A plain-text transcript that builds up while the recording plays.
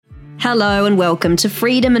Hello and welcome to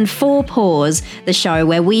Freedom and Four Paws, the show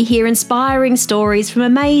where we hear inspiring stories from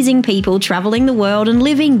amazing people travelling the world and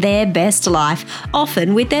living their best life,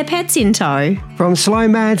 often with their pets in tow. From slow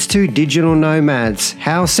mads to digital nomads,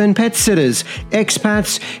 house and pet sitters,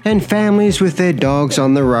 expats and families with their dogs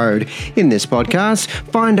on the road. In this podcast,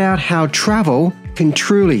 find out how travel can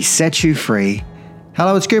truly set you free.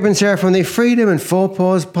 Hello, it's Cooper and Sarah from the Freedom and Four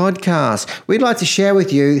Paws podcast. We'd like to share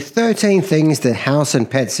with you 13 things that house and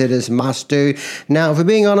pet sitters must do. Now, for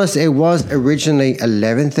being honest, it was originally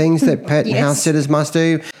 11 things that pet and house sitters must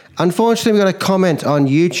do. Unfortunately, we got a comment on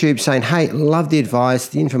YouTube saying, hey, love the advice,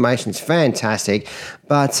 the information's fantastic,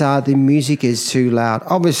 but the music is too loud.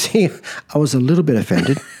 Obviously, I was a little bit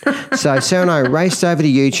offended. So Sarah and I raced over to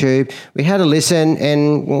YouTube. We had a listen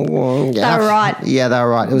and... They were right. Yeah, they were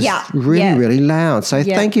right. It was really loud. So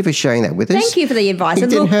thank you for sharing that with us. Thank you for the advice. It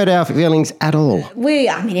didn't hurt our feelings at all.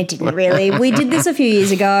 It didn't really. We did this a few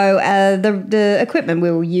years ago. The equipment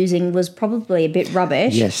we were using was probably a bit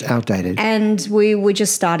rubbish. Yes, outdated. And we were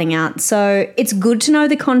just starting out. So it's good to know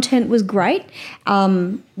the content was great.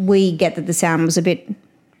 We get that the sound was a bit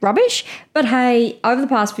rubbish, but hey, over the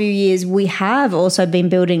past few years we have also been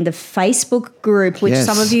building the Facebook group, which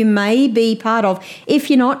some of you may be part of. If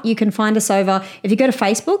you're not, you can find us over, if you go to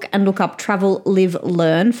Facebook and look up Travel, Live,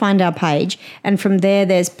 Learn, find our page, and from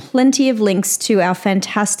there's plenty of links to our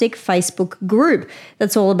fantastic Facebook group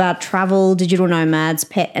that's all about travel, digital nomads,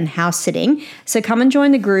 pet and house sitting. So come and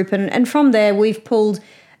join the group, and from there we've pulled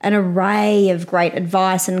an array of great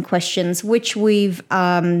advice and questions which we've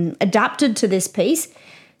adapted to this piece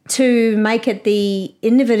to make it the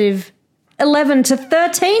innovative 11 to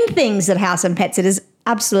 13 things that house and pet sitters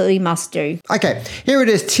absolutely must do. Okay, here it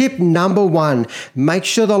is. Tip number 1. Make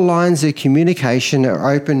sure the lines of communication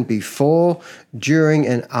are open before, during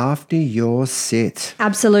and after your sit.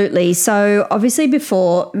 Absolutely. So obviously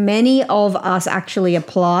before, many of us actually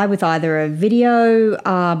apply with either a video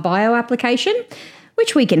bio application,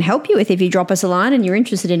 which we can help you with if you drop us a line and you're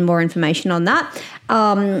interested in more information on that.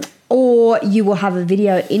 Or you will have a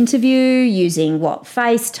video interview using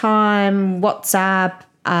FaceTime, WhatsApp,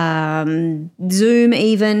 Zoom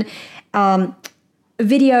even. A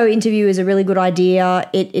video interview is a really good idea.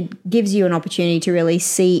 It gives you an opportunity to really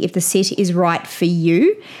see if the sit is right for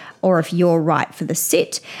you or if you're right for the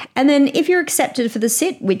sit. And then if you're accepted for the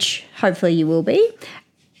sit, which hopefully you will be,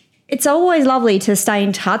 it's always lovely to stay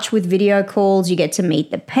in touch with video calls. You get to meet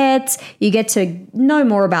the pets. You get to know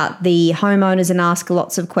more about the homeowners and ask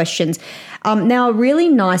lots of questions. Now, a really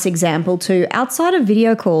nice example too, outside of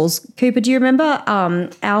video calls, Cooper, do you remember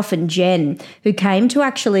Alf and Jen, who came to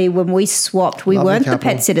actually, when we swapped, we weren't the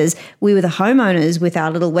pet sitters, we were the homeowners with our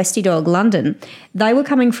little Westie dog, London. They were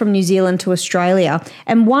coming from New Zealand to Australia.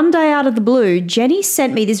 And one day out of the blue, Jenny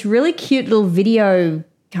sent me this really cute little video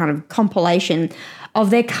kind of compilation of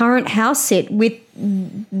their current house sit with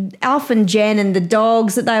Alf and Jen and the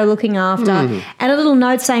dogs that they were looking after, and a little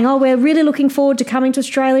note saying, we're really looking forward to coming to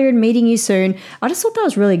Australia and meeting you soon. I just thought that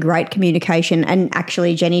was really great communication, and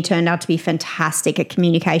actually Jenny turned out to be fantastic at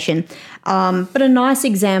communication. But a nice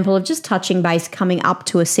example of just touching base coming up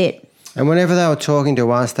to a sit. And whenever they were talking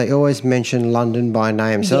to us, they always mentioned London by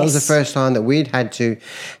name. So that was the first time that we'd had to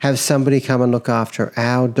have somebody come and look after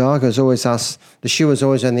our dog. It was always us. The shoe was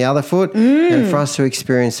always on the other foot. And for us to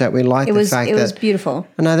experience that, we liked the fact that... It was beautiful.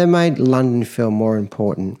 No, they made London feel more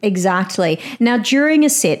important. Exactly. Now, during a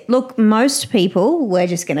sit, look, most people, we're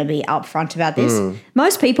just going to be upfront about this.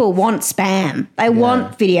 Most people want spam. They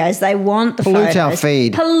want videos. They want the photos. Pollute our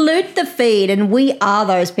feed. Pollute the feed, and we are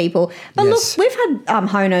those people. But look, we've had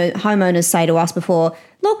homeowners say to us before,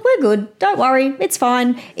 look, we're good. Don't worry. It's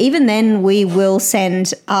fine. Even then, we will send,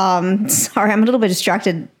 sorry, I'm a little bit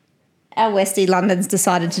distracted. Our Westie London's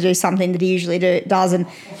decided to do something that he usually does and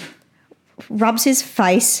rubs his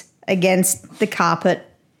face against the carpet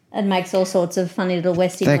and makes all sorts of funny little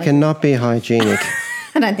Westie noises. That cannot be hygienic.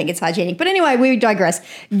 I don't think it's hygienic. But anyway, we digress.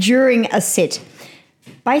 During a sit,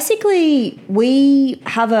 basically we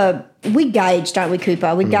gauge, don't we,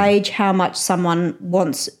 Cooper? We gauge how much someone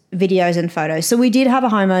wants videos and photos. So we did have a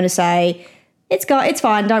homeowner say, it's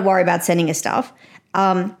fine, don't worry about sending us stuff.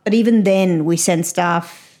 But even then we send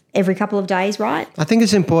stuff every couple of days, right? I think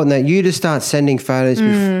it's important that you just start sending photos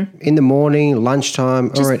in the morning,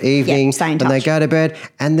 lunchtime, or at evening stay in when touch. they go to bed,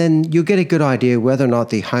 and then you'll get a good idea whether or not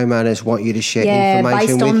the homeowners want you to share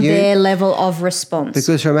information based with on you. their level of response.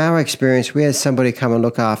 Because from our experience, we had somebody come and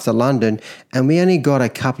look after London, and we only got a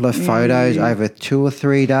couple of photos over 2 or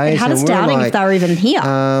 3 days. It had us doubting if they were even here.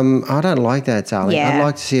 I don't like that, darling. Yeah. I'd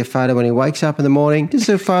like to see a photo when he wakes up in the morning, just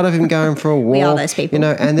a photo of him going for a walk. We are those people.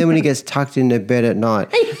 And then when he gets tucked into bed at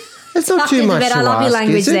night. It's not too much to I love your ask,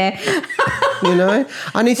 language is it? there. You know,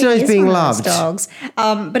 I need to know he's being loved. Dogs,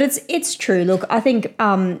 but it's true. Look, I think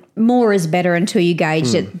more is better until you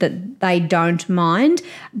gauge it that they don't mind.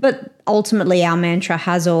 But ultimately, our mantra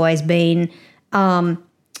has always been,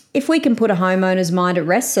 if we can put a homeowner's mind at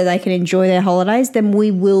rest so they can enjoy their holidays, then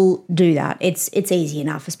we will do that. It's easy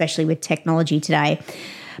enough, especially with technology today.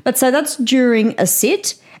 But so that's during a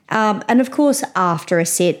sit. And of course, after a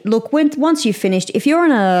sit, look, once you've finished, if you're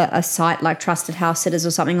on a site like Trusted House Sitters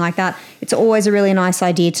or something like that, it's always a really nice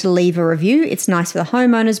idea to leave a review. It's nice for the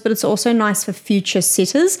homeowners, but it's also nice for future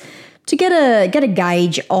sitters to get a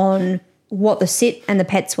gauge on what the sit and the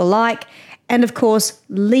pets were like. And of course,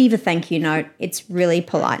 leave a thank you note. It's really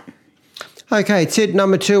polite. Okay, tip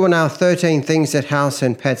number 2 on our 13 things that house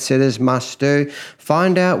and pet sitters must do.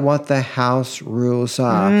 Find out what the house rules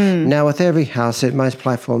are. Now, with every house sit, most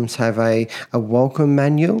platforms have a welcome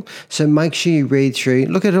manual. So make sure you read through,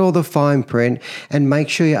 look at all the fine print, and make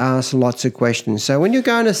sure you ask lots of questions. So when you're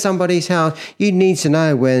going to somebody's house, you need to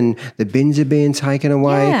know when the bins are being taken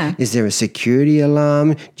away. Yeah. Is there a security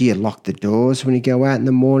alarm? Do you lock the doors when you go out in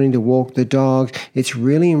the morning to walk the dogs? It's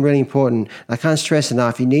really, really important. I can't stress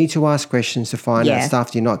enough. You need to ask questions to find out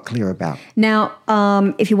stuff you're not clear about. Now,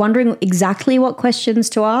 if you're wondering exactly what questions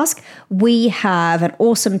to ask, we have an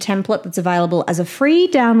awesome template that's available as a free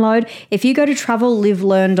download. If you go to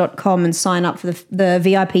travellive.learn.com and sign up for the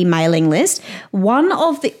VIP mailing list, one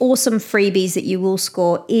of the awesome freebies that you will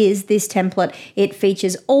score is this template. It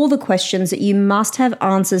features all the questions that you must have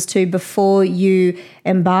answers to before you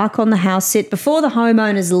embark on the house sit, before the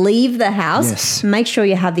homeowners leave the house. Yes. Make sure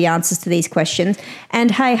you have the answers to these questions. And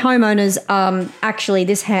hey, homeowners, actually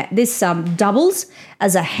this doubles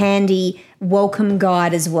as a handy welcome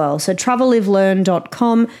guide as well. So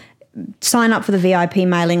travellive.learn.com, sign up for the VIP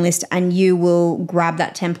mailing list and you will grab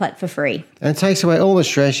that template for free. And it takes away all the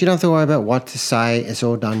stress. You don't have to worry about what to say. It's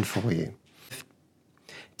all done for you.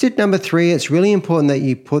 Tip number 3, it's really important that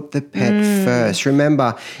you put the pet first.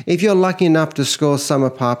 Remember, if you're lucky enough to score some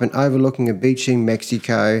apartment overlooking a beach in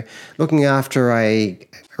Mexico, looking after a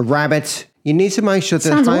rabbit, you need to make sure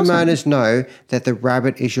that homeowners know that the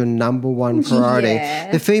rabbit is your number one priority.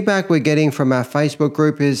 Yeah. The feedback we're getting from our Facebook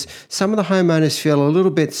group is some of the homeowners feel a little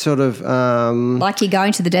bit sort of like you're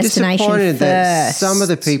going to the destination disappointed first. that some of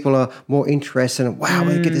the people are more interested in, wow,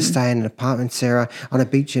 we get to stay in an apartment, Sarah, on a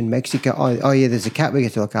beach in Mexico. Oh yeah, there's a cat we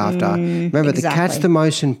get to look after. Remember, the cat's the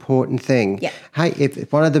most important thing. Yeah. Hey,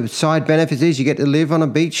 if one of the side benefits is you get to live on a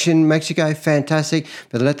beach in Mexico, fantastic.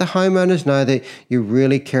 But let the homeowners know that you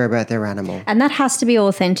really care about their animal. And that has to be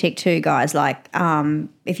authentic too, guys. Like,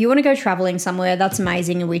 if you want to go traveling somewhere, that's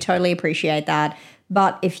amazing and we totally appreciate that.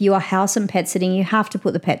 But if you are house and pet sitting, you have to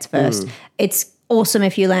put the pets first. It's awesome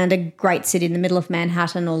if you land a great sit in the middle of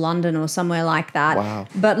Manhattan or London or somewhere like that. Wow.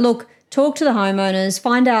 But look, talk to the homeowners,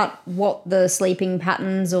 find out what the sleeping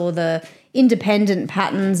patterns or the independent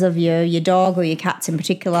patterns of your dog or your cats in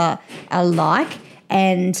particular are like.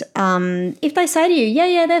 And if they say to you,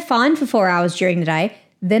 yeah, they're fine for 4 hours during the day,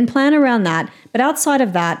 then plan around that. But outside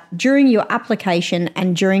of that, during your application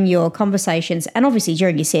and during your conversations, and obviously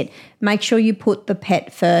during your sit, make sure you put the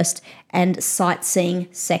pet first and sightseeing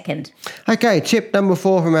second. Okay, tip number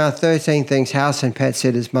 4 from our 13 things house and pet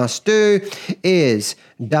sitters must do is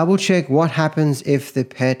double check what happens if the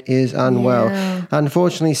pet is unwell. Yeah.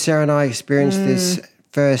 Unfortunately, Sarah and I experienced this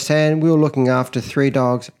firsthand. We were looking after 3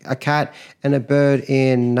 dogs, a cat and a bird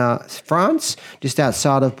in France, just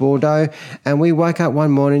outside of Bordeaux. And we woke up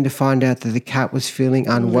one morning to find out that the cat was feeling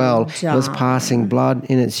unwell. It was passing blood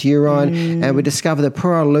in its urine. And we discovered that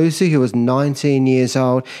poor old Lucy, who was 19 years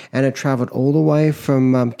old and had travelled all the way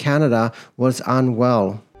from Canada, was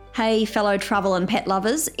unwell. Hey, fellow travel and pet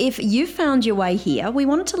lovers, if you found your way here, we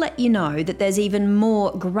wanted to let you know that there's even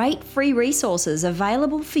more great free resources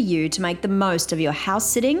available for you to make the most of your house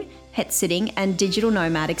sitting, pet sitting, and digital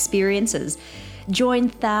nomad experiences. Join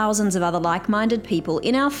thousands of other like-minded people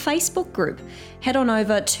in our Facebook group. Head on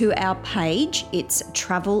over to our page, it's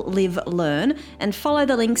Travel Live Learn, and follow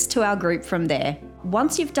the links to our group from there.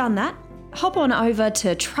 Once you've done that, hop on over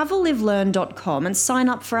to travellive.learn.com and sign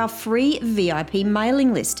up for our free VIP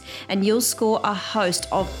mailing list and you'll score a host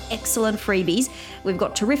of excellent freebies. We've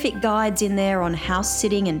got terrific guides in there on house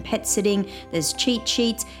sitting and pet sitting. There's cheat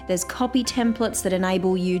sheets, there's copy templates that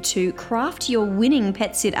enable you to craft your winning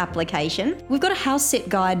pet sit application. We've got a house sit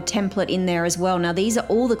guide template in there as well. Now these are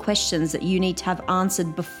all the questions that you need to have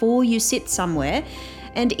answered before you sit somewhere.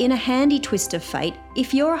 And in a handy twist of fate,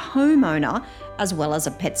 if you're a homeowner, as well as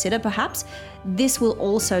a pet sitter perhaps, this will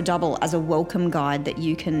also double as a welcome guide that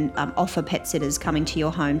you can offer pet sitters coming to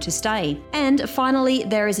your home to stay. And finally,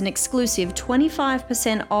 there is an exclusive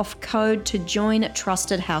 25% off code to join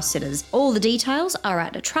Trusted House Sitters. All the details are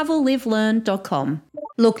at travellivelearn.com.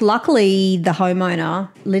 Look, luckily the homeowner,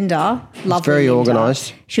 Linda, lovely very Linda,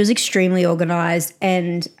 organised. She was extremely organised,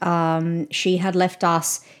 and she had left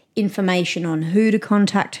us information on who to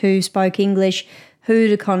contact who spoke English, who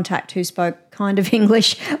to contact who spoke kind of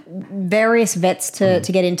English, various vets to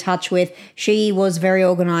get in touch with. She was very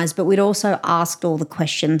organised, but we'd also asked all the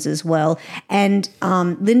questions as well. And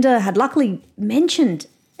Linda had luckily mentioned,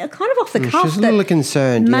 kind of off the cuff, She's a little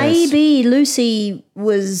concerned, maybe Lucy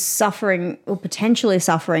was suffering or potentially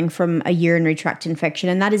suffering from a urinary tract infection,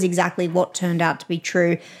 and that is exactly what turned out to be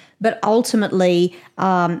true. But ultimately,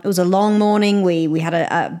 it was a long morning. We had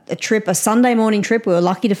a trip, a Sunday morning trip. We were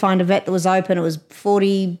lucky to find a vet that was open. It was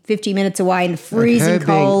 40, 50 minutes away in the freezing her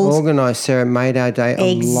cold. Being organised, Sarah, made our day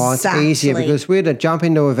a lot easier, because we had to jump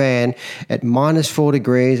into a van at -4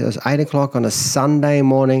 degrees. It was 8 o'clock on a Sunday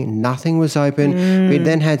morning. Nothing was open. We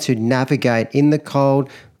then had to navigate in the cold,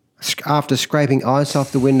 after scraping ice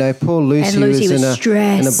off the window. Poor Lucy, was in a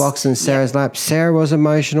stressed. box in Sarah's lap. Sarah was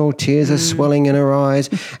emotional, tears are swelling in her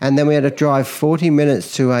eyes. And then we had to drive 40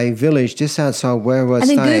 minutes to a village just outside where we were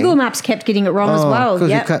staying. And then Google Maps kept getting it wrong as well.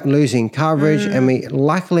 Because we kept losing coverage, and we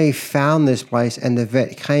luckily found this place, and the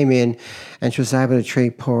vet came in and she was able to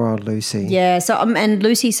treat poor old Lucy. Yeah, so and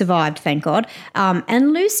Lucy survived, thank God.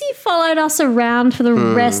 And Lucy followed us around for the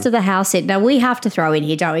rest of the house sit. Now, we have to throw in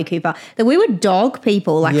here, don't we, Cooper, that we were dog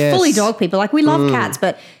people, fully dog people. Like, we love cats,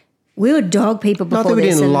 but we were dog people before this. Not that we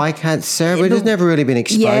didn't like cats, Sarah, but we've just never really been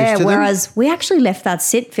exposed to them. Whereas we actually left that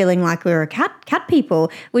sit feeling like we were cat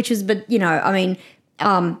people, which is, but,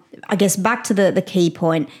 I guess back to the key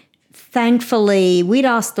point. Thankfully, we'd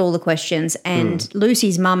asked all the questions, and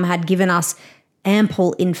Lucy's mum had given us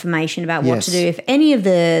ample information about what to do if any of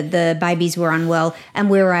the babies were unwell, and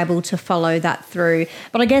we were able to follow that through.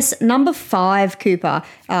 But I guess number 5, Cooper,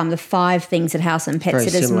 the 5 things that house and pet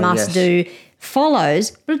sitters must do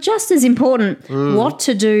follows, but just as important, what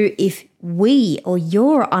to do if we or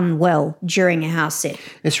you're unwell during a house sit.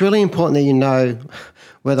 It's really important that you know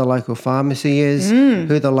where the local pharmacy is,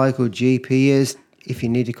 who the local GP is. If you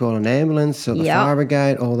need to call an ambulance or the fire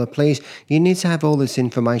brigade or the police, you need to have all this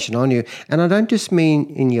information on you. And I don't just mean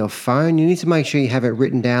in your phone. You need to make sure you have it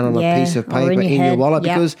written down on a piece of paper in your wallet,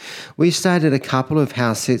 because we stayed at a couple of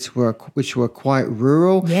house sits which were quite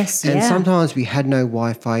rural. Yes, and sometimes we had no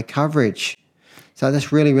Wi-Fi coverage. So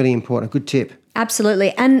that's really, really important. A good tip.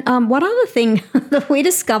 Absolutely. And one other thing that we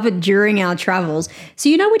discovered during our travels, so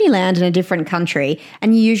when you land in a different country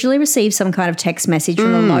and you usually receive some kind of text message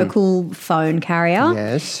from a local phone carrier.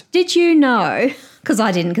 Yes. Did you know, because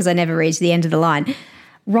I didn't, because I never reached the end of the line,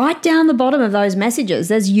 right down the bottom of those messages,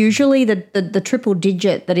 there's usually the triple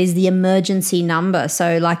digit that is the emergency number.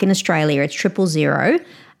 So like in Australia, it's 000,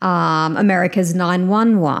 America's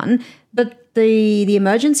 911, but the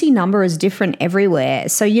emergency number is different everywhere,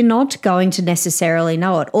 so you're not going to necessarily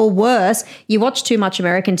know it. Or worse, you watch too much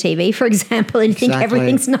American TV, for example, and you think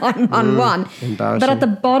everything's 911. But at the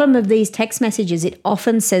bottom of these text messages, it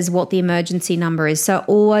often says what the emergency number is. So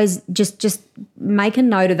always just make a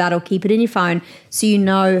note of that, or keep it in your phone so you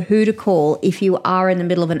know who to call if you are in the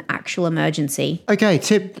middle of an actual emergency. Okay,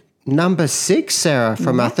 tip number 6, Sarah,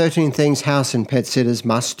 from our 13 things house and pet sitters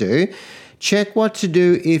must do. Check what to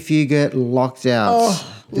do if you get locked out.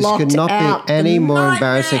 This could not be any more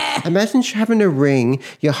embarrassing. Imagine having to ring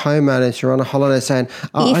your homeowners who are on a holiday saying,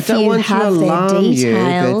 I don't want to alarm you,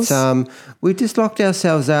 but we just locked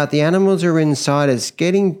ourselves out. The animals are inside. It's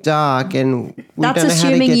getting dark and we don't know how to get back in. That's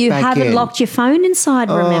assuming you haven't locked your phone inside,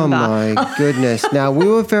 remember? Oh, my goodness. Now, we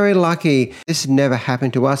were very lucky. This never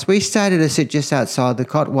happened to us. We stayed at a sit just outside the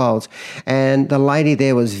Cotswolds, and the lady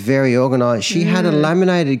there was very organised. She had a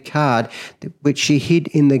laminated card which she hid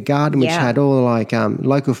in the garden, which had all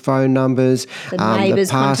local phone numbers, the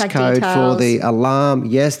passcode for the alarm,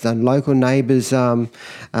 the local neighbours'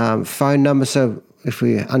 phone number. So if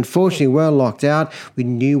we unfortunately were locked out, we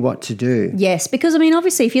knew what to do. Yes, because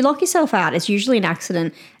obviously if you lock yourself out, it's usually an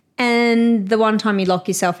accident. And the one time you lock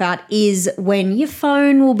yourself out is when your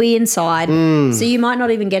phone will be inside. So you might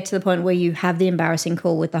not even get to the point where you have the embarrassing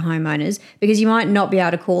call with the homeowners, because you might not be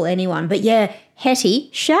able to call anyone. But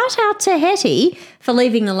Hetty, shout out to Hetty for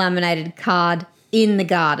leaving the laminated card in the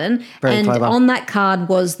garden. Very and clever. on that card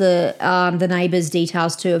was the neighbour's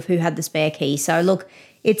details too of who had the spare key. So look,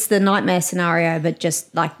 It's the nightmare scenario, but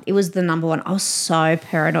just like it was the number one. I was so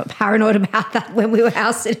paranoid about that when we were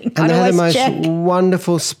house sitting. And they had the most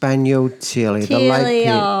wonderful spaniel, Tilly. The late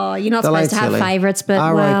you're not supposed to have favourites, but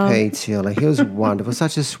R.I.P. Tilly. He was wonderful.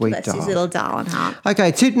 Such a sweet dog. That's his little darling heart.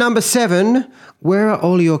 Okay, tip number 7. Where are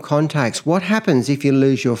all your contacts? What happens if you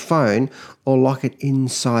lose your phone or lock it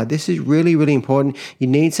inside? This is really, really important. You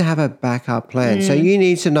need to have a backup plan. So you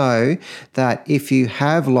need to know that if you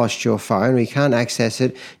have lost your phone or you can't access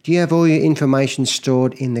it, do you have all your information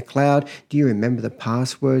stored in the cloud? Do you remember the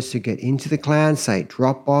passwords to get into the cloud, say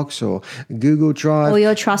Dropbox or Google Drive? Or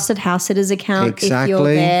your trusted house sitters account Exactly. if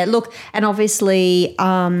you're there. Look, and obviously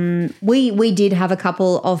we did have a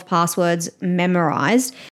couple of passwords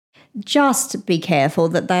memorized. Just be careful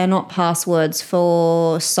that they are not passwords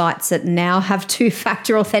for sites that now have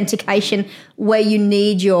two-factor authentication where you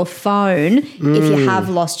need your phone if you have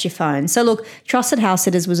lost your phone. So look, Trusted House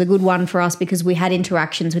Sitters was a good one for us because we had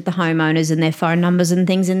interactions with the homeowners and their phone numbers and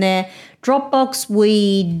things in there. Dropbox,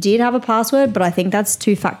 we did have a password, but I think that's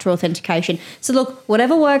two-factor authentication. So look,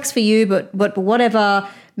 whatever works for you, but whatever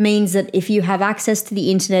means that if you have access to the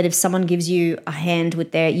internet, if someone gives you a hand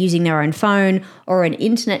with using their own phone or an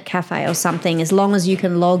internet cafe or something, as long as you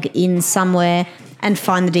can log in somewhere and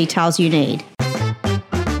find the details you need.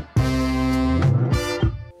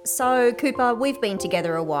 So, Cooper, we've been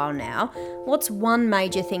together a while now. What's one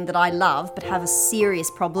major thing that I love but have a serious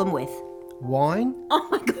problem with? Wine? Oh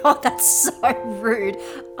my God, that's so rude.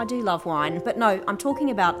 I do love wine, but no, I'm talking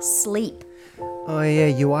about sleep. Oh yeah,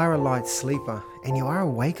 you are a light sleeper and you are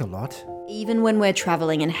awake a lot. Even when we're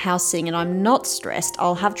travelling and house sitting and I'm not stressed,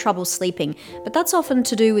 I'll have trouble sleeping. But that's often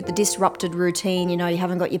to do with the disrupted routine. You know, you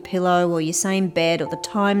haven't got your pillow or your same bed or the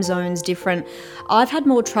time zone's different. I've had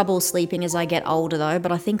more trouble sleeping as I get older though,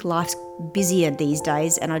 but I think life's busier these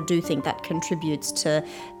days and I do think that contributes to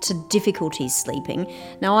difficulties sleeping.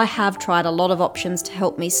 Now, I have tried a lot of options to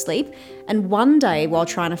help me sleep, and one day while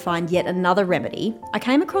trying to find yet another remedy, I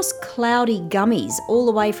came across Cloudy gummies all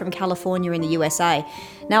the way from California in the USA.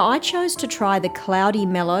 Now, I chose to try the Cloudy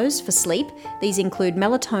Mellows for sleep. These include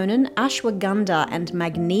melatonin, ashwagandha and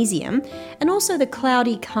magnesium, and also the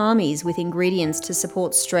Cloudy Calmies with ingredients to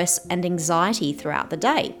support stress and anxiety throughout the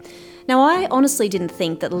day. Now, I honestly didn't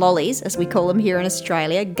think that lollies, as we call them here in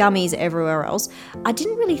Australia, gummies everywhere else, I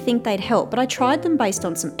didn't really think they'd help, but I tried them based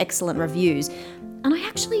on some excellent reviews. And I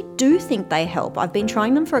actually do think they help. I've been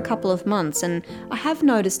trying them for a couple of months and I have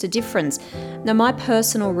noticed a difference. Now, my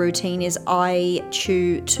personal routine is I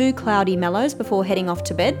chew 2 Cloudy Mellows before heading off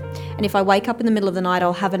to bed. And if I wake up in the middle of the night,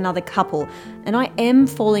 I'll have another couple. And I am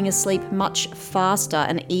falling asleep much faster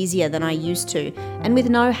and easier than I used to, and with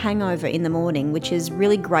no hangover in the morning, which is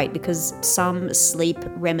really great because some sleep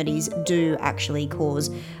remedies do actually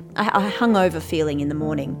cause a hungover feeling in the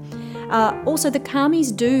morning. Also, the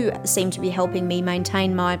Calmies do seem to be helping me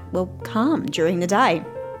maintain my, calm during the day.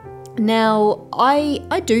 Now,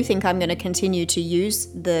 I do think I'm going to continue to use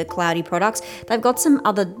the Cloudy products. They've got some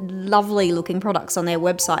other lovely looking products on their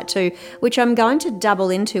website too, which I'm going to dabble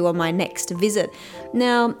into on my next visit.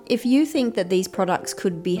 Now, if you think that these products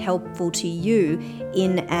could be helpful to you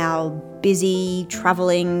in our busy,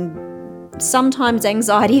 travelling, sometimes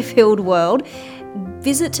anxiety-filled world,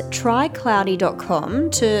 visit trycloudy.com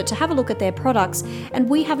to have a look at their products, and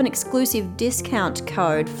we have an exclusive discount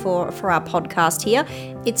code for our podcast here.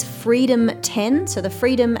 It's Freedom10, so the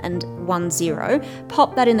Freedom and 10.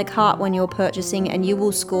 Pop that in the cart when you're purchasing and you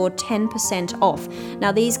will score 10% off.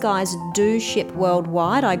 Now, these guys do ship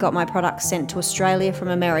worldwide. I got my products sent to Australia from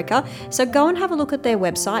America, so go and have a look at their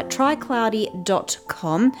website,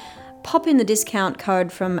 trycloudy.com. Pop in the discount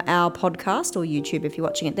code from our podcast or YouTube if you're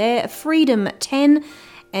watching it there, Freedom10,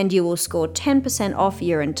 and you will score 10% off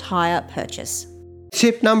your entire purchase.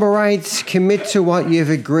 Tip number 8, commit to what you've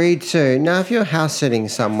agreed to. Now, if you're house sitting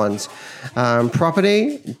someone's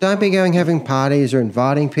property, don't be going having parties or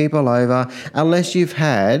inviting people over unless you've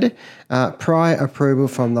had prior approval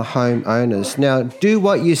from the homeowners. Now, do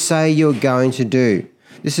what you say you're going to do.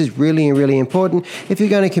 This is really, really important. If you're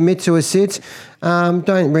going to commit to a sit,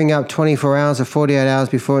 don't ring up 24 hours or 48 hours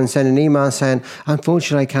before and send an email saying,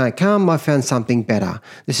 unfortunately, I can't come. I found something better.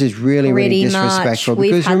 This is really, really disrespectful.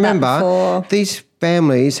 Because remember, these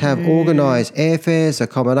families have organised airfares,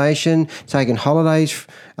 accommodation, taken holidays,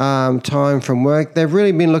 time from work. They've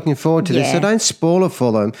really been looking forward to this. So don't spoil it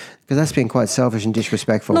for them, because that's been quite selfish and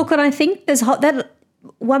disrespectful. Look, and I think there's that.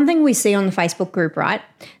 One thing we see on the Facebook group, right,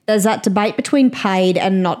 there's that debate between paid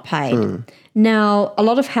and not paid. Now, a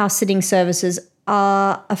lot of house sitting services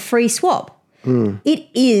are a free swap. It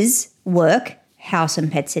is work, house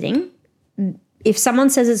and pet sitting. If someone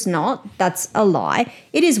says it's not, that's a lie.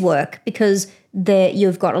 It is work because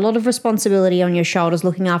you've got a lot of responsibility on your shoulders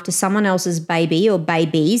looking after someone else's baby or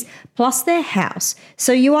babies, plus their house.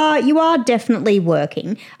 So you are definitely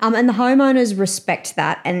working, and the homeowners respect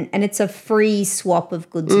that, and it's a free swap of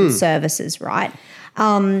goods and services, right?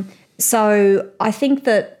 So I think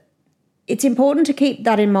that it's important to keep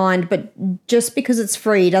that in mind, but just because it's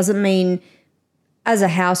free doesn't mean as a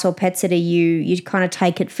house or pet sitter you kind of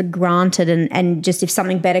take it for granted and just if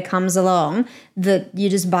something better comes along that you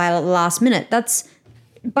just bail at the last minute. That's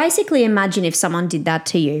basically, imagine if someone did that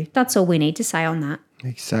to you. That's all we need to say on that.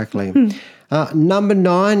 Exactly. Number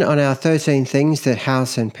 9 on our 13 things that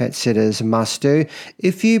house and pet sitters must do.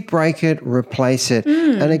 If you break it, replace it.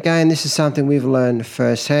 And again, this is something we've learned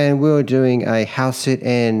firsthand. We were doing a house sit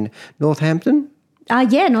in Northampton.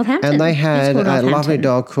 Northampton. And they had a lovely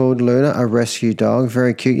dog called Luna, a rescue dog,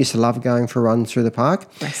 very cute. Used to love going for runs through the park.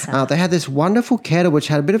 They had this wonderful kettle which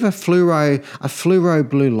had a bit of a fluoro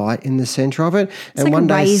blue light in the centre of it. And like one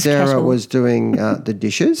day Sarah kettle. was doing the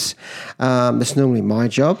dishes. That's normally my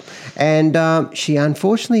job. And she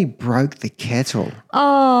unfortunately broke the kettle.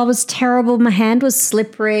 Oh, it was terrible. My hand was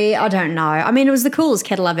slippery. I don't know. I mean, it was the coolest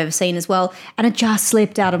kettle I've ever seen as well. And it just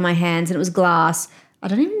slipped out of my hands and it was glass. I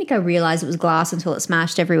don't even think I realised it was glass until it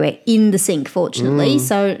smashed everywhere in the sink, fortunately.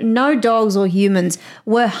 So no dogs or humans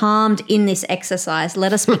were harmed in this exercise.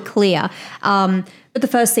 Let us be clear. But the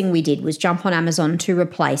first thing we did was jump on Amazon to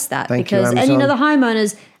replace that. Thank you, Amazon. And, the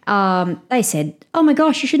homeowners, they said, oh, my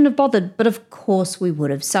gosh, you shouldn't have bothered. But, of course, we would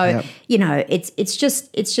have. So, it's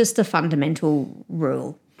just a fundamental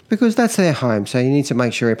rule. Because that's their home, so you need to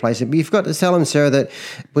make sure you replace it. But you've got to tell them, Sarah, that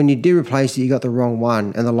when you did replace it, you got the wrong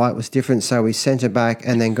one and the light was different. So we sent it back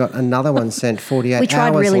and then got another one sent 48 hours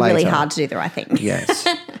later. We tried really hard to do the right thing. Yes,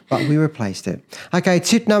 but we replaced it. Okay,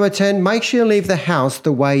 tip number 10, make sure you leave the house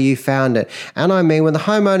the way you found it. And I mean, when the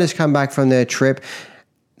homeowners come back from their trip,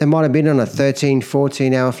 they might have been on a 13,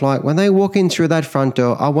 14-hour flight. When they walk in through that front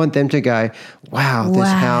door, I want them to go, wow, this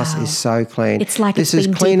house is so clean. It's like this it's is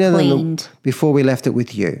been cleaner deep-cleaned. than before we left it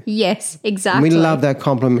with you. Yes, exactly. We love that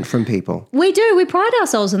compliment from people. We do. We pride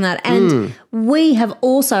ourselves on that. And we have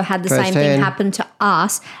also had the same thing happen to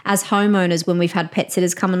us as homeowners when we've had pet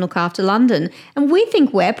sitters come and look after London. And we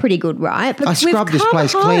think we're pretty good, right? But I scrubbed this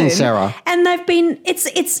place clean, Sarah. And they've been,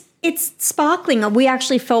 it's sparkling. We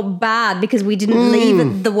actually felt bad because we didn't leave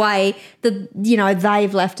it the way that,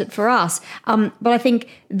 they've left it for us. But I think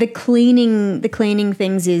the cleaning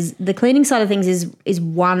side of things is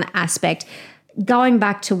one aspect. Going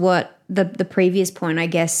back to what the previous point, I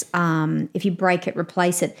guess, if you break it,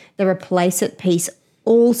 replace it. The replace it piece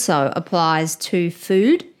also applies to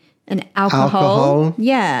food and alcohol.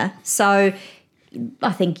 Yeah. So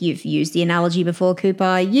I think you've used the analogy before,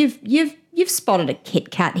 Cooper. You've spotted a Kit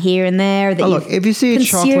Kat here and there. That look, if you see a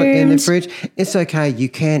chocolate in the fridge, it's okay. You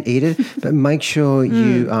can eat it, but make sure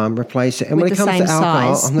you replace it. And when it comes to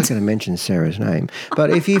alcohol, I'm not going to mention Sarah's name, but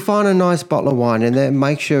if you find a nice bottle of wine in there,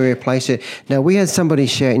 make sure you replace it. Now, we had somebody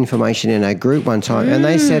share information in our group one time, and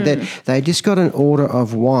they said that they just got an order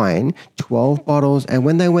of wine, 12 bottles, and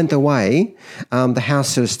when they went away, the house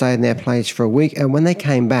sitter stayed in their place for a week, and when they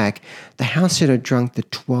came back, the house sitter drunk the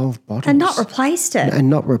 12 bottles. And not replaced it. And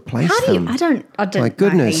not replaced them. I don't My know how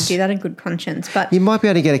goodness. you do that in good conscience. But You might be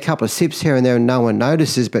able to get a couple of sips here and there and no one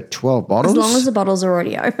notices, but 12 bottles? as long as the bottles are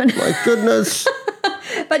already open. My goodness.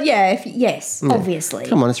 But yeah, obviously.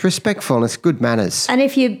 Come on, it's respectful and it's good manners. And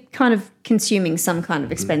if you're kind of consuming some kind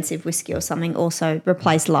of expensive whiskey or something, also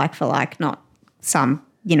replace like for like, not some,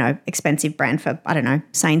 expensive brand for, I don't know,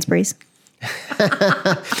 Sainsbury's.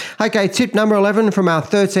 Okay, tip number 11 from our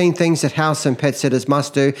 13 things that house and pet sitters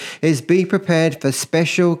must do is be prepared for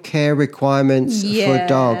special care requirements for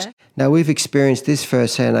dogs. Now, we've experienced this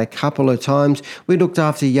firsthand a couple of times. We looked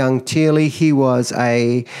after young Tealy. He was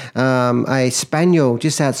a spaniel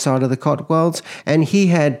just outside of the Cotswolds, and he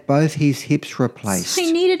had both his hips replaced.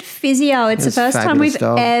 He needed physio. It's the first time we've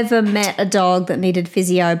ever met a dog that needed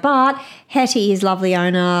physio. But Hetty, his lovely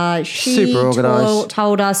owner, she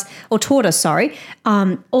taught us all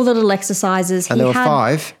the little exercises. And there were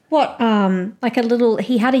 5.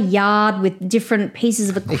 He had a yard with different pieces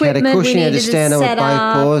of equipment. He had a cushion, he had to stand on with both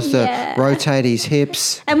paws to rotate his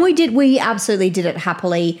hips. And we absolutely did it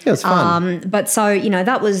happily. It was fun. But so,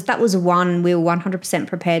 that was one, we were 100%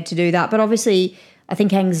 prepared to do that. But obviously, I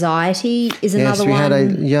think anxiety is Yes, another we one. had a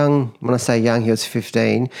young, when I say young, he was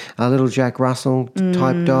 15, a little Jack Russell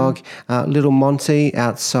type dog, little Monty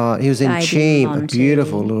outside. He was in Baby Cheam, a Monty.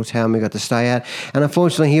 beautiful little town we got to stay at. And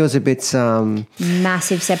unfortunately, he was a bit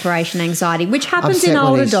Massive separation anxiety, which happens in upset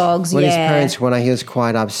older dogs. When yeah. his parents went, he was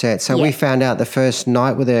quite upset. So Yeah. we found out the first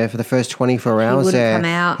night we're there for the first 24 hours wouldn't there. come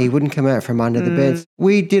out. He wouldn't come out from under the beds.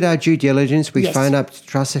 We did our due diligence. We Yes. phoned up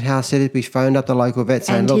trusted house sitters. We phoned up the local vet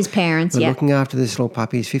saying, And look, his parents, we're yeah. looking after this little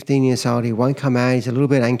puppy. He's 15 years old. He won't come out. He's a little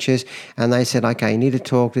bit anxious. And they said, okay, you need to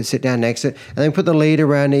talk, to sit down next to it. And then put the lead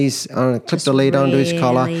around his, clip the lead onto his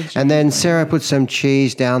collar. really And then Sarah put some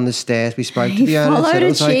cheese down the stairs. We spoke to He the owner and said followed it a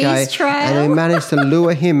was okay. cheese trail. And we managed to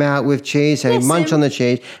lure him out with cheese. So he munched on the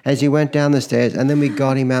cheese as he went down the stairs. And then we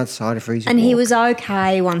got him outside for his And walk. he was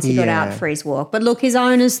okay once he got Yeah. out for his walk. But look, his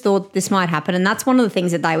owners thought this might happen, and that's one of the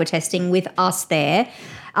things that they were testing with us there.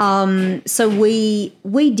 So we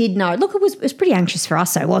did know. Look, it was pretty anxious for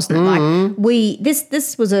us, though, wasn't it? Like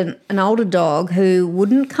this was an older dog who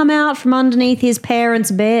wouldn't come out from underneath his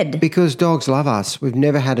parents' bed. Because dogs love us. We've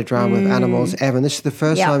never had a drama with animals ever. And this is the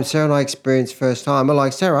first Yep. time Sarah and I experienced first time. We're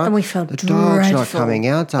like, Sarah, And we felt the dog's not dreadful. coming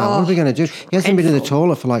out, darling. What are we going to do? He hasn't been to the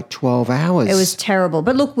toilet for like 12 hours. It was terrible.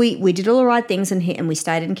 But look, we did all the right things and we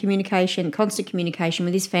stayed in communication, constant communication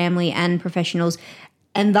with his family and professionals.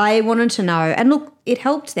 And they wanted to know. And look, it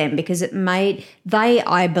helped them because they,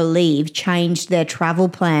 I believe, changed their travel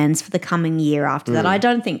plans for the coming year after that. I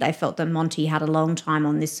don't think they felt that Monty had a long time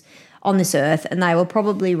on this earth, and they were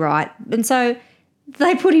probably right. And so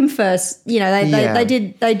they put him first. You know, they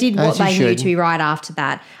did what As you they knew should. to be right after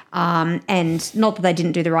that. And not that they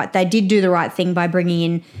didn't do the right. They did do the right thing by bringing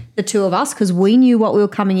in the two of us because we knew what we were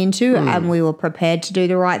coming into and we were prepared to do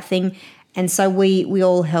the right thing. And so we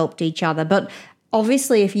all helped each other. But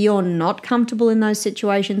obviously, if you're not comfortable in those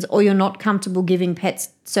situations or you're not comfortable giving pets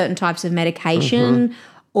certain types of medication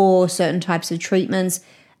or certain types of treatments,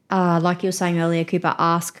 like you were saying earlier, Cooper,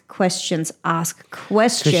 ask questions.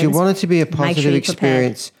 because you want it to be a Make positive sure you're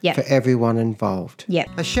prepared. experience Yep. for everyone involved. Yep.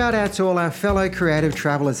 A shout out to all our fellow creative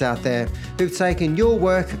travellers out there who've taken your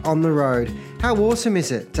work on the road. How awesome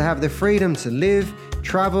is it to have the freedom to live,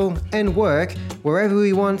 travel and work wherever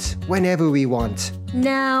we want, whenever we want?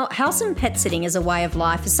 Now, house and pet sitting as a way of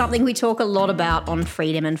life is something we talk a lot about on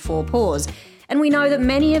Freedom and Four Paws. And we know that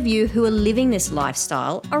many of you who are living this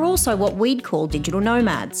lifestyle are also what we'd call digital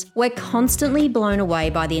nomads. We're constantly blown away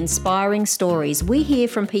by the inspiring stories we hear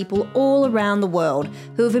from people all around the world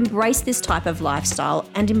who have embraced this type of lifestyle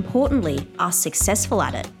and, importantly, are successful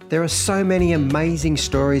at it. There are so many amazing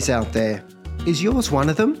stories out there. Is yours one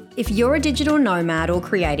of them? If you're a digital nomad or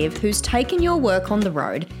creative who's taken your work on the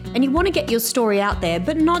road and you want to get your story out there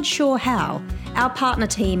but not sure how, our partner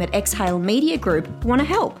team at Exhale Media Group want to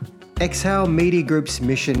help. Exhale Media Group's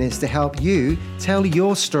mission is to help you tell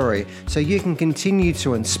your story so you can continue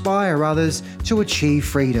to inspire others to achieve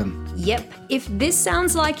freedom. Yep, if this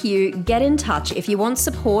sounds like you, get in touch if you want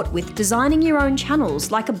support with designing your own channels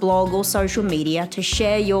like a blog or social media to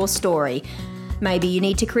share your story. Maybe you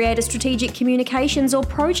need to create a strategic communications or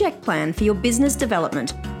project plan for your business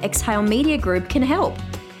development. Exhale Media Group can help.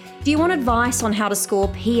 Do you want advice on how to score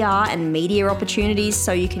PR and media opportunities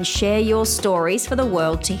so you can share your stories for the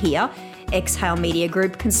world to hear? Exhale Media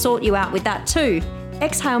Group can sort you out with that too.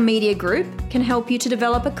 Exhale Media Group can help you to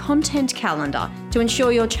develop a content calendar to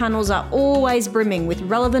ensure your channels are always brimming with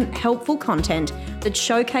relevant, helpful content that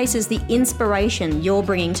showcases the inspiration you're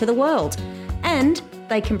bringing to the world. And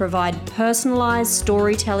they can provide personalised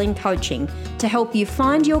storytelling coaching to help you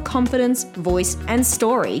find your confidence, voice and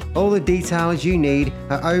story. All the details you need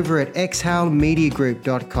are over at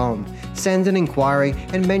exhalemediagroup.com. Send an inquiry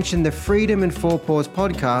and mention the Freedom and Four Paws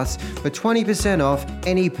podcast for 20% off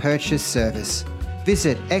any purchase service.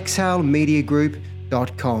 Visit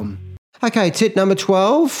exhalemediagroup.com. Okay, tip number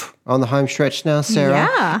 12 on the home stretch now, Sarah.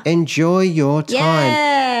 Yeah. Enjoy your time.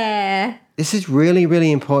 Yeah. This is really,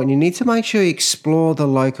 really important. You need to make sure you explore the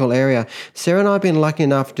local area. Sarah and I have been lucky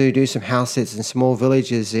enough to do some house sits in small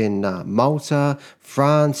villages in Malta,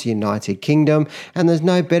 France, United Kingdom, and there's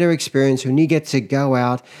no better experience when you get to go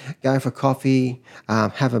out, go for coffee,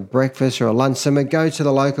 have a breakfast or a lunch somewhere, go to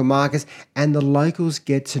the local markets, and the locals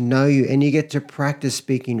get to know you and you get to practice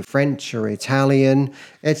speaking French or Italian.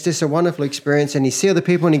 It's just a wonderful experience, and you see other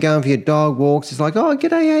people when you're going for your dog walks. It's like, oh,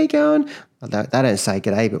 g'day, how you going? They don't say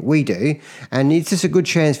g'day, but we do. And it's just a good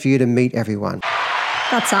chance for you to meet everyone.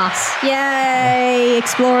 That's us. Yay!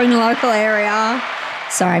 Exploring the local area.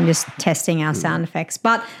 Sorry, I'm just testing our sound effects.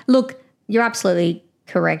 But look, you're absolutely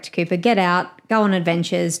correct, Cooper. Get out, go on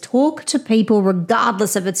adventures, talk to people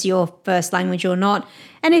regardless if it's your first language or not.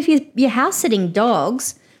 And if you're house sitting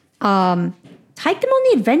dogs, take them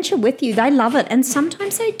on the adventure with you. They love it. And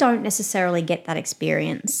sometimes they don't necessarily get that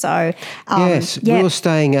experience. So, yes, we were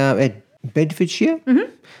staying at Bedfordshire.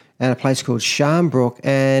 At a place called Sharnbrook.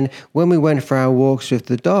 And when we went for our walks with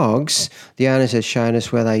the dogs, the owners had shown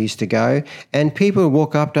us where they used to go. And people would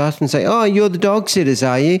walk up to us and say, "Oh, you're the dog sitters,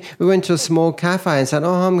 are you?" We went to a small cafe and said,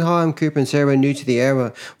 "Oh, hi, I'm Cooper and Sarah. We're new to the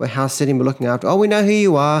area. We're house sitting. We're looking after. Oh, we know who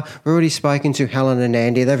you are. We've already spoken to Helen and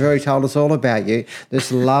Andy. They've already told us all about you."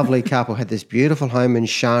 This lovely couple had this beautiful home in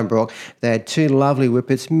Sharnbrook. They had 2 lovely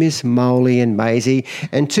whippets, Miss Molly and Maisie,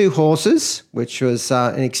 and 2 horses, which was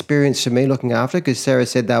an experience for me looking after because Sarah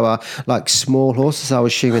said they were like small horses. I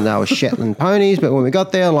was assuming they were Shetland ponies, but when we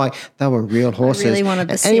got there, like they were real horses. I really wanted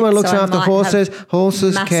to Anyone sit, looks so I after might horses, have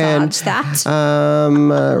horses can massaged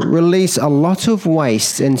that. release a lot of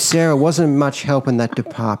waste, and Sarah wasn't much help in that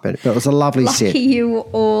department, but it was a lovely sit. Lucky you were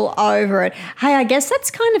all over it. Hey, I guess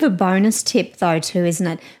that's kind of a bonus tip though too, isn't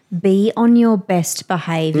it? Be on your best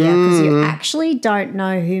behaviour because you actually don't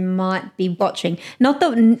know who might be watching. Not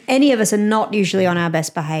that any of us are not usually on our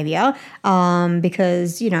best behaviour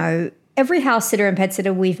because, you know, every house sitter and pet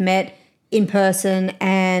sitter we've met in person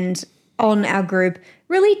and on our group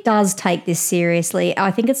really does take this seriously.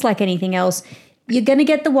 I think it's like anything else. You're going to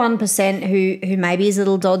get the 1% who maybe is a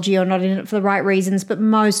little dodgy or not in it for the right reasons, but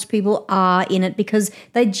most people are in it because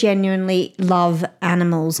they genuinely love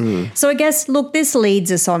animals. So I guess, look, this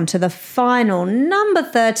leads us on to the final number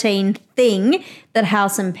 13 thing that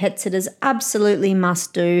house and pet sitters absolutely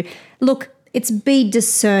must do. Look, it's be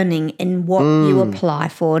discerning in what you apply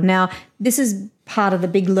for. Now, this is part of the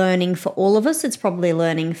big learning for all of us. It's probably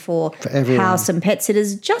learning for house and pet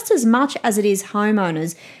sitters just as much as it is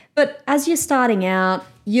homeowners. But as you're starting out,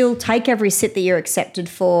 you'll take every sit that you're accepted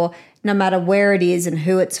for, no matter where it is and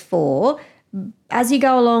who it's for. As you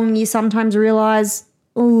go along, you sometimes realise,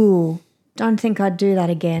 ooh, don't think I'd do that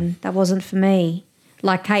again. That wasn't for me.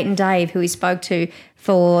 Like Kate and Dave, who we spoke to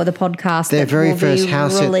for the podcast. Their very first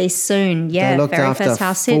house sit. Released soon. Yeah, they looked very after first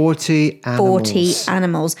house sit. 40 animals. 40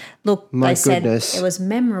 animals. Look, My they goodness. said it was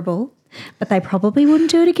memorable, but they probably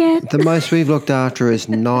wouldn't do it again. The most we've looked after is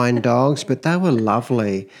 9 dogs, but they were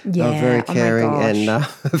lovely. They were very caring and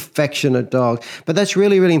affectionate dogs. But that's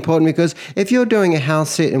really, really important because if you're doing a house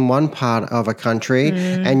sit in one part of a country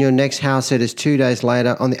and your next house sit is 2 days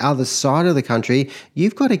later on the other side of the country,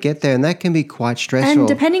 you've got to get there and that can be quite stressful. And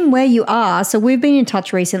depending where you are, so we've been in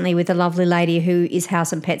touch recently with a lovely lady who is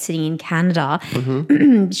house and pet sitting in Canada.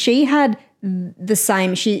 She had the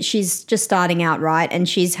same, she's just starting out, right? And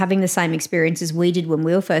she's having the same experience as we did when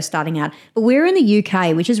we were first starting out. But we're in the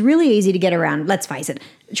UK, which is really easy to get around. Let's face it,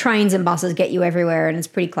 trains and buses get you everywhere and it's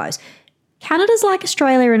pretty close. Canada's like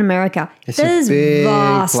Australia and America. There's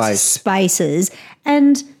vast spaces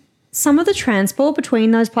and some of the transport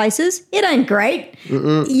between those places, it ain't great.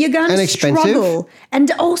 You're going to struggle. And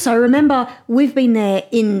also remember, we've been there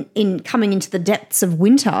in coming into the depths of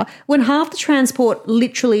winter when half the transport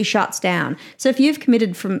literally shuts down. So if you've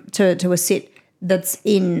committed to a sit that's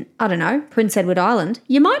in, I don't know, Prince Edward Island,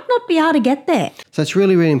 you might not be able to get there. So it's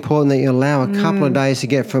really, really important that you allow a couple of days to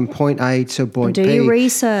get from point A to point B. Do your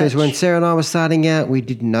research. Because when Sarah and I were starting out, we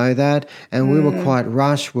didn't know that and we were quite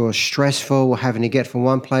rushed. We were stressful. We're having to get from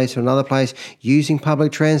one place to another place using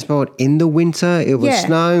public transport in the winter. It was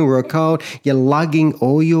snowing, we were cold. You're lugging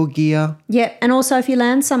all your gear. Yeah, and also if you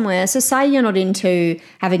land somewhere, so say you're not into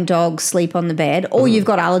having dogs sleep on the bed or you've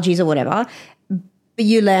got allergies or whatever, but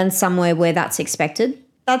you land somewhere where that's expected,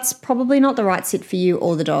 that's probably not the right sit for you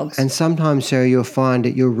or the dogs. And sometimes, Sarah, you'll find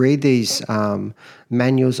that you'll read these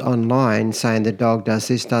manuals online saying the dog does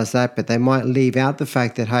this, does that, but they might leave out the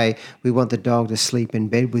fact that, hey, we want the dog to sleep in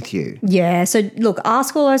bed with you. Yeah, so look,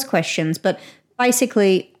 ask all those questions, but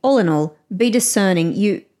basically, all in all, be discerning.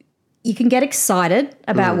 You can get excited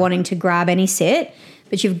about wanting to grab any sit,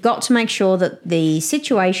 but you've got to make sure that the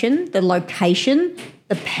situation, the location,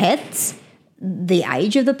 the pets, the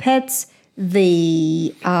age of the pets,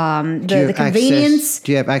 the convenience.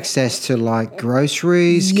 Do you have access to like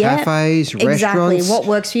groceries, cafes, restaurants? Exactly, what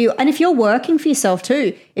works for you. And if you're working for yourself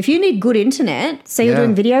too, if you need good internet, say you're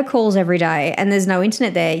doing video calls every day and there's no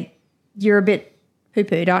internet there, you're a bit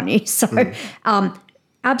poo-pooed, aren't you? So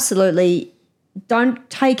absolutely don't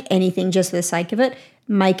take anything just for the sake of it.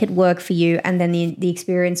 Make it work for you and then the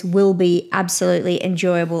experience will be absolutely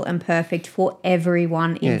enjoyable and perfect for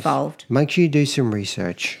everyone involved. Make sure you do some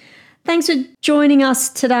research. Thanks for joining us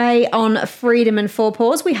today on Freedom and Four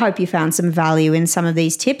Paws. We hope you found some value in some of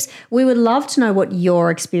these tips. We would love to know what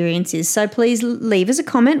your experience is, so please leave us a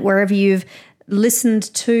comment wherever you've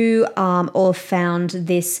listened to or found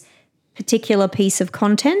this particular piece of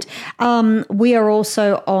content. We are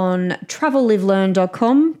also on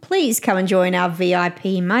travellive.learn.com. Please come and join our VIP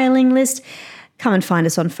mailing list. Come and find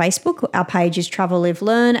us on Facebook. Our page is Travel Live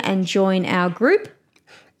Learn, and join our group.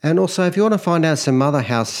 And also, if you want to find out some other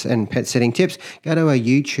house and pet sitting tips, go to our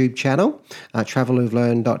YouTube channel,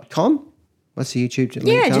 travellive.learn.com. What's the YouTube link?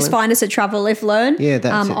 Yeah, just find us at Travel Live Learn. Yeah,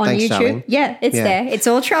 that's it. On Thanks, YouTube. darling. Yeah, it's there. It's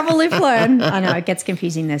all Travel Live Learn. I know it gets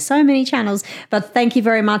confusing. There's so many channels, but thank you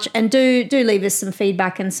very much. And do leave us some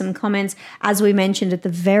feedback and some comments. As we mentioned at the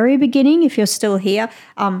very beginning, if you're still here,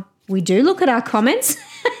 we do look at our comments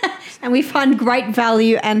and we find great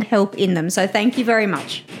value and help in them. So thank you very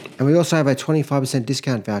much. And we also have a 25%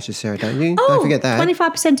 discount voucher, Sarah, don't you? Don't forget that.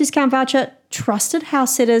 25% discount voucher. Trusted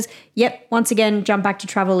house sitters. Yep. Once again, jump back to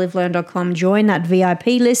travellive.learn.com, join that VIP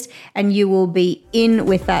list, and you will be in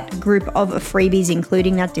with that group of freebies,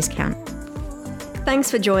 including that discount.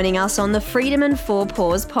 Thanks for joining us on the Freedom and Four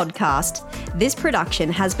Paws podcast. This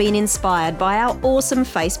production has been inspired by our awesome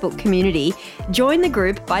Facebook community. Join the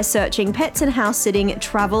group by searching Pets and House Sitting,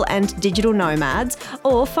 Travel and Digital Nomads,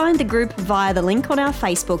 or find the group via the link on our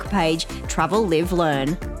Facebook page, Travel Live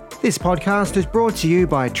Learn. This podcast is brought to you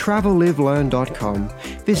by travellive.learn.com.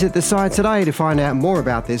 Visit the site today to find out more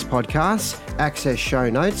about this podcast, access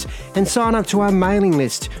show notes, and sign up to our mailing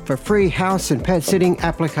list for free house and pet sitting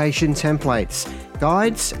application templates,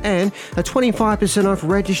 guides, and a 25% off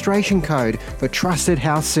registration code for trusted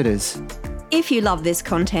house sitters. If you love this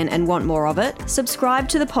content and want more of it, subscribe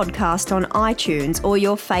to the podcast on iTunes or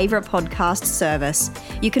your favourite podcast service.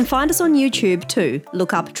 You can find us on YouTube too.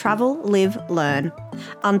 Look up Travel, Live, Learn.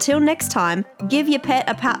 Until next time, give your pet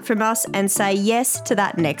a pat from us and say yes to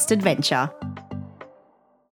that next adventure.